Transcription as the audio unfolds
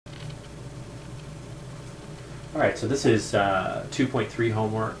All right, so this is 2.3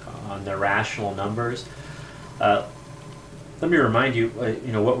 homework on the rational numbers. Uh, Let me remind you,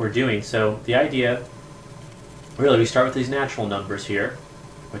 what we're doing. So the idea, really, we start with these natural numbers here,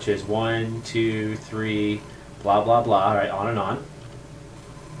 which is 1, 2, 3, blah, blah, blah, right, on and on.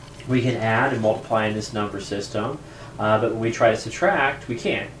 We can add and multiply in this number system, but when we try to subtract, we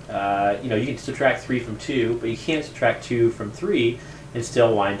can't. You can subtract 3 from 2, but you can't subtract 2 from 3 and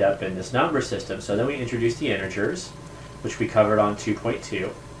still wind up in this number system. So then we introduce the integers, which we covered on 2.2.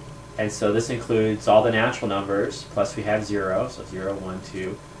 And so this includes all the natural numbers, plus we have 0, so 0, 1,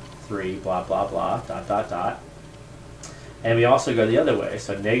 2, 3, blah, blah, blah, dot, dot, dot. And we also go the other way,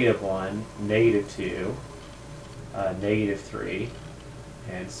 so negative 1, negative 2, negative 3,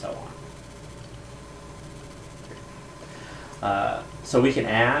 and so on. So we can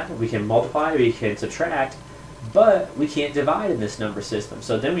add, we can multiply, we can subtract, but we can't divide in this number system.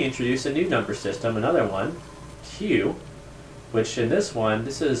 So then we introduce a new number system, another one, q, which in this one,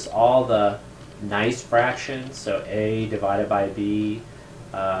 this is all the nice fractions, so a divided by b,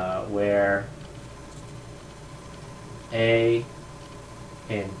 where a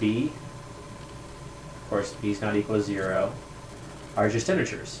and b, of course b is not equal to 0, are just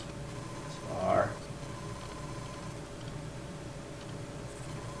integers. So are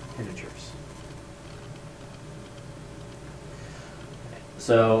integers.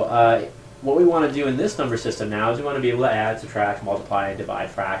 So what we want to do in this number system now is we want to be able to add, subtract, multiply, and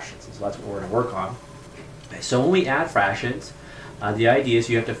divide fractions. And so that's what we're going to work on. So when we add fractions, the idea is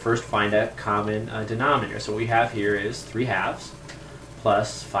you have to first find a common denominator. So what we have here is 3 halves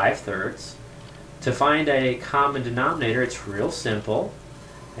plus 5 thirds. To find a common denominator, it's real simple.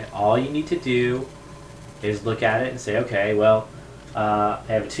 And all you need to do is look at it and say, okay, well, I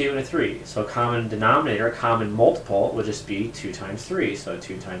have a 2 and a 3. So a common denominator, a common multiple, would just be 2 times 3. So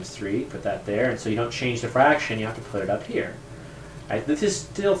 2 times 3, put that there. And so you don't change the fraction, you have to put it up here. Right? This is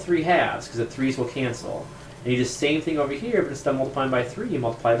still 3 halves, because the 3's will cancel. And you do the same thing over here, but instead of multiplying by 3, you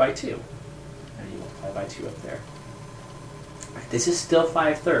multiply by 2. And you multiply by 2 up there. Right? This is still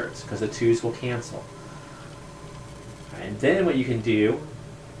 5 thirds, because the 2's will cancel. Right? And then what you can do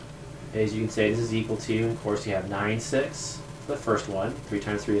is you can say this is equal to, of course you have 9/6. The first one, 3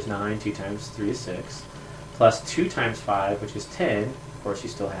 times 3 is 9, 2 times 3 is 6, plus 2 times 5, which is 10. Of course, you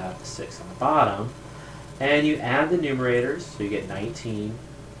still have the 6 on the bottom. And you add the numerators, so you get 19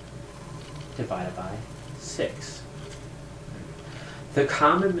 divided by 6. The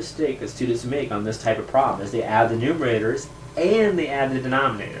common mistake that students make on this type of problem is they add the numerators and they add the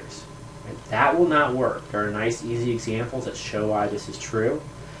denominators. That will not work. There are nice, easy examples that show why this is true.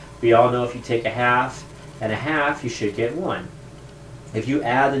 We all know if you take a half and a half, you should get 1. If you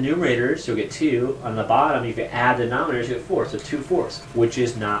add the numerators, you'll get 2. On the bottom, if you add the denominators, you get 4. So 2/4, which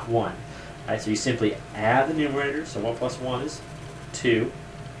is not 1. Right, so you simply add the numerators, so 1 plus 1 is 2.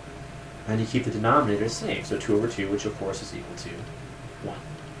 And you keep the denominator the same, so 2 over 2, which of course is equal to 1.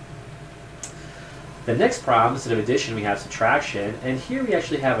 The next problem, instead of addition, we have subtraction. And here we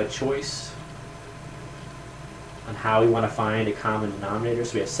actually have a choice on how we want to find a common denominator.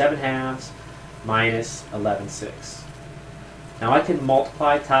 So we have 7 halves minus 11/6. Now I can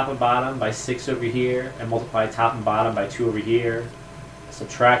multiply top and bottom by 6 over here, and multiply top and bottom by 2 over here,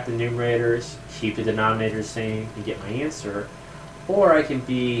 subtract the numerators, keep the denominator the same, and get my answer. Or I can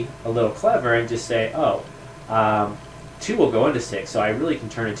be a little clever and just say, 2 will go into 6, so I really can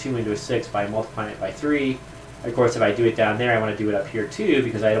turn a 2 into a 6 by multiplying it by 3. Of course, if I do it down there, I want to do it up here too,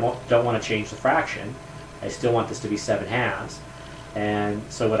 because I don't want to change the fraction. I still want this to be 7 halves. And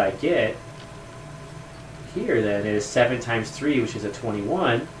so what I get here then is 7 times 3, which is a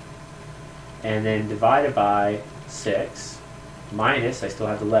 21, and then divided by 6, minus, I still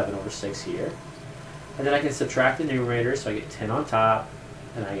have 11 over 6 here. And then I can subtract the numerator, so I get 10 on top,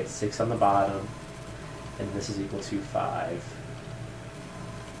 and I get 6 on the bottom, and this is equal to 5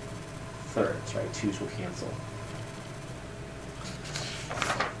 thirds, right? 2's will cancel.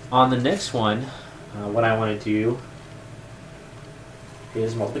 On the next one, what I want to do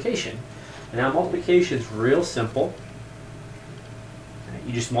is multiplication. And now multiplication is real simple.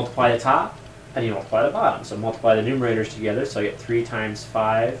 You just multiply the top and you multiply the bottom. So multiply the numerators together, so I get 3 times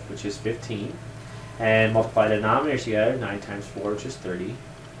 5, which is 15. And multiply the denominators together, 9 times 4, which is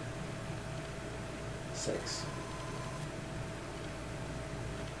 36.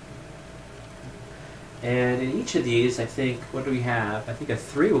 And in each of these, I think, what do we have? I think a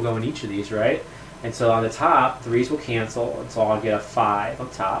 3 will go in each of these, right? And so on the top, 3's will cancel, and so I'll get a 5 on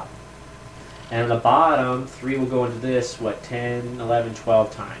top. And on the bottom, 3 will go into this, 10, 11,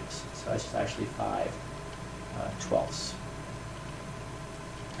 12 times. So that's actually 5 twelfths.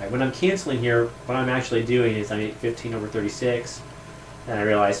 Right, when I'm canceling here, what I'm actually doing is I make 15 over 36, and I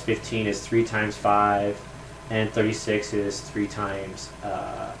realize 15 is 3 times 5, and 36 is 3 times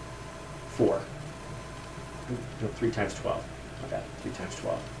 4. No, 3 times 12. Okay, 3 times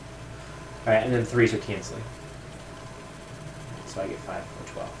 12. Alright, and then 3s are canceling. So I get 5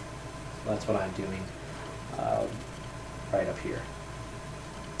 over 12. So that's what I'm doing right up here.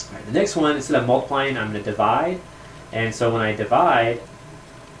 Alright, the next one, instead of multiplying, I'm going to divide. And so when I divide,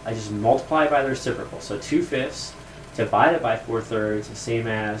 I just multiply by the reciprocal. So 2/5 divided by 4/3 is the same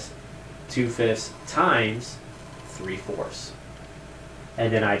as 2/5 times 3/4.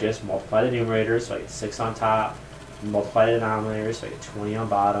 And then I just multiply the numerator, so I get 6 on top, multiply the denominator, so I get 20 on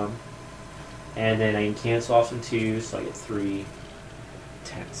bottom, and then I can cancel off some 2s, so I get 3/10.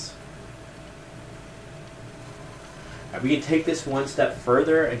 Right, we can take this one step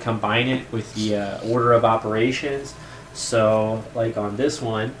further and combine it with the order of operations. So, like on this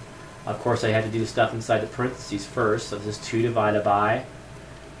one, of course I had to do the stuff inside the parentheses first, so this is 2 divided by,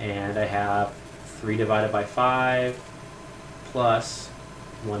 and I have 3 divided by 5 plus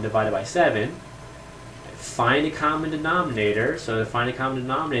 1 divided by 7. Find a common denominator. So to find a common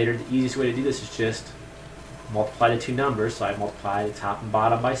denominator, the easiest way to do this is just multiply the two numbers. So I multiply the top and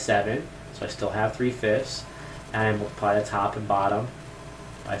bottom by 7, so I still have 3/5, and I multiply the top and bottom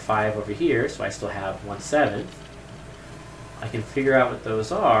by 5 over here, so I still have 1/7. I can figure out what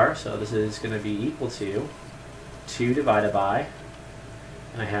those are, so this is going to be equal to 2 divided by,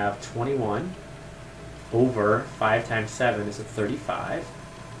 and I have 21 over 5 times 7 is a 35,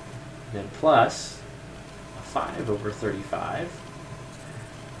 and then plus a 5 over 35.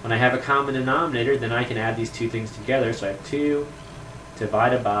 When I have a common denominator, then I can add these two things together, so I have 2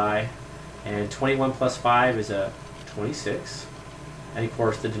 divided by, and 21 plus 5 is a 26, and of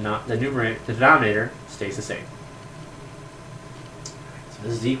course the denominator stays the same. So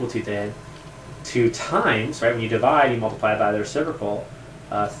this is equal to then 2 times, right, when you divide, you multiply by the reciprocal,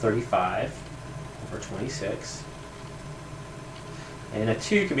 35 over 26. And a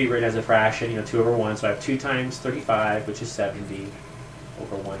 2 can be written as a fraction, 2 over 1, so I have 2 times 35, which is 70,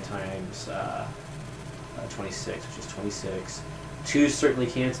 over 1 times 26, which is 26. 2's certainly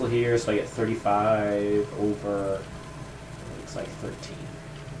cancel here, so I get 35 over, it looks like 13.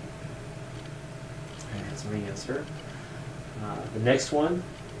 And that's my answer. The next one,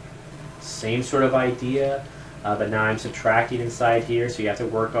 same sort of idea, but now I'm subtracting inside here, so you have to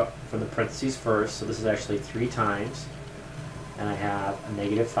work up from the parentheses first. So this is actually 3 times, and I have a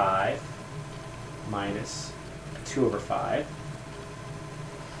negative 5 minus 2 over 5.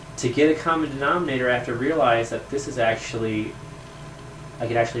 To get a common denominator, I have to realize that this is actually, I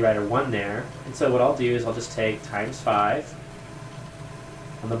could actually write a 1 there. And so what I'll do is I'll just take times 5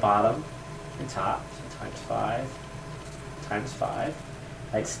 on the bottom and top. So times 5 times 5.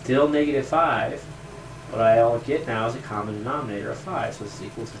 It's still negative 5. What I'll get now is a common denominator of 5. So this is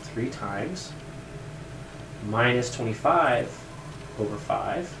equal to 3 times minus 25 over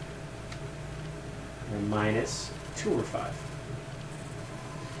 5 and minus 2 over 5.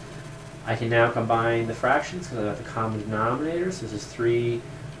 I can now combine the fractions because I have the common denominator. So this is 3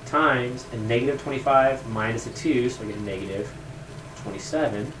 times a negative 25 minus a 2, so I get a negative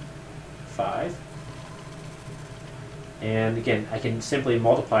 27, 5. And again, I can simply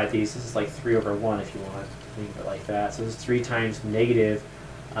multiply these. This is like 3 over 1 if you want to think of it like that. So this is 3 times negative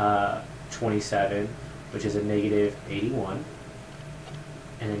 27, which is a negative 81.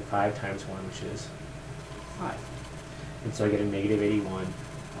 And then 5 times 1, which is 5. And so I get a negative 81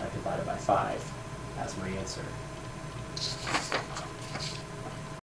 divided by 5. That's my answer.